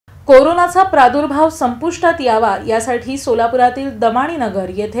कोरोनाचा प्रादुर्भाव संपुष्टात यावा यासाठी सोलापुरातील दमाणी नगर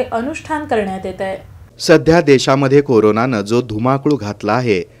येथे अनुष्ठान करण्यात येत आहे। सध्या देशामध्ये कोरोनाने जो धुमाकूळ घातला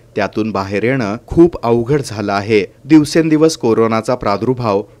आहे त्यातून बाहेर येणं खूप अवघड झालं आहे। दिवसेंदिवस कोरोनाचा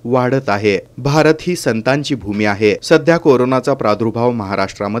प्रादुर्भाव वाढत आहे। भारत ही संतांची भूमी आहे। सध्या कोरोनाचा प्रादुर्भाव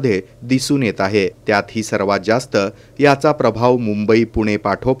महाराष्ट्रामध्ये दिसून येत आहे। त्यातही सर्वात जास्त याचा प्रभाव मुंबई, पुणे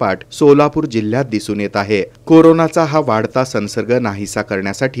पाठोपाठ सोलापूर जिल्ह्यात दिसून येत आहे। कोरोनाचा हा वाढता संसर्ग नाहीसा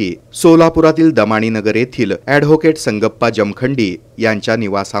करण्यासाठी सोलापुरातील दमाणी नगर येथील ॲडव्होकेट संगप्पा जमखंडी यांच्या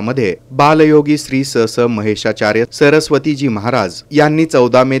निवासामध्ये बालयोगी श्री स महेशाचार्य सरस्वतीजी महाराज यांनी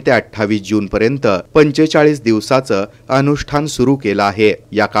 14 मे ते 28 जून पर्यंत 45 दिवसाचं अनुष्ठान सुरू केलं आहे।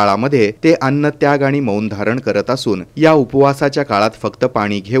 या काळामध्ये ते अन्नत्याग आणि मौन धारण करत असून या उपवासाच्या काळात फक्त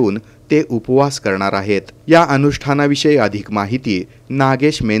पाणी घेऊन ते उपवास करणार आहेत। या अनुष्ठानाविषयी अधिक माहिती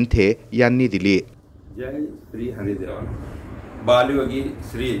नागेश मेंथे यांनी दिली। जय श्री हरिदेवा। बालयोगी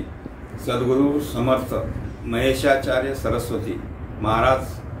श्री सद्गुरु समर्थ महेशाचार्य सरस्वती महाराज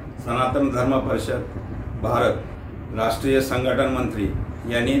सनातन धर्म परिषद भारत राष्ट्रीय संघटन मंत्री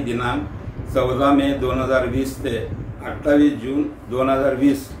यांनी दिनांक 14 मे 2020 ते 28 जून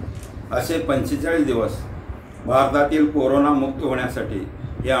 2020 असे 45 दिवस भारतातील कोरोना मुक्त होण्यासाठी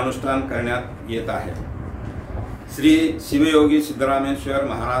हे अनुष्ठान करण्यात येत आहे। श्री शिवयोगी सिद्धरामेश्वर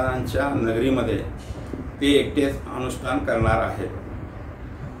महाराजांच्या नगरीमध्ये ते एकटेच अनुष्ठान करणार आहेत।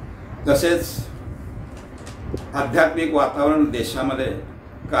 तसेच आध्यात्मिक वातावरण देशामध्ये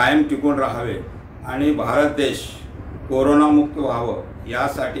कायम टिकून राहावे आणि भारत देश कोरोना मुक्त व्हावं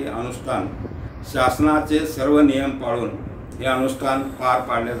यासाठी अनुष्ठान शासनाचे सर्व नियम पाळून हे अनुष्ठान पार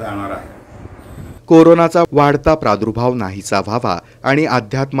पाडले जाणार आहे। कोरोनाचा वाढता प्रादुर्भाव नाहीसा व्हावा आणि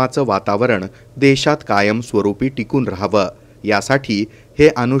अध्यात्माचं वातावरण देशात कायम स्वरूपी टिकून राहावं यासाठी हे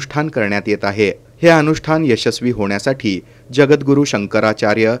अनुष्ठान करण्यात येत आहे। हे अनुष्ठान यशस्वी होण्यासाठी जगद्गुरु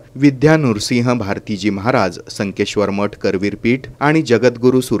शंकराचार्य विद्या नृसिंह भारतीजी महाराज संकेश्वर मठ करवीर पीठ आणि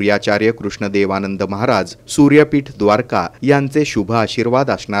जगद्गुरु सूर्याचार्य कृष्णदेवानंद महाराज सूर्यपीठ द्वारका यांचे शुभ आशीर्वाद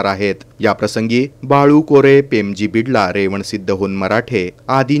असणार आहेत। या प्रसंगी बाळू कोरे, पेमजी बिडला, रेवणसिद्ध होन मराठे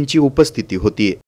आदींची उपस्थिती होती।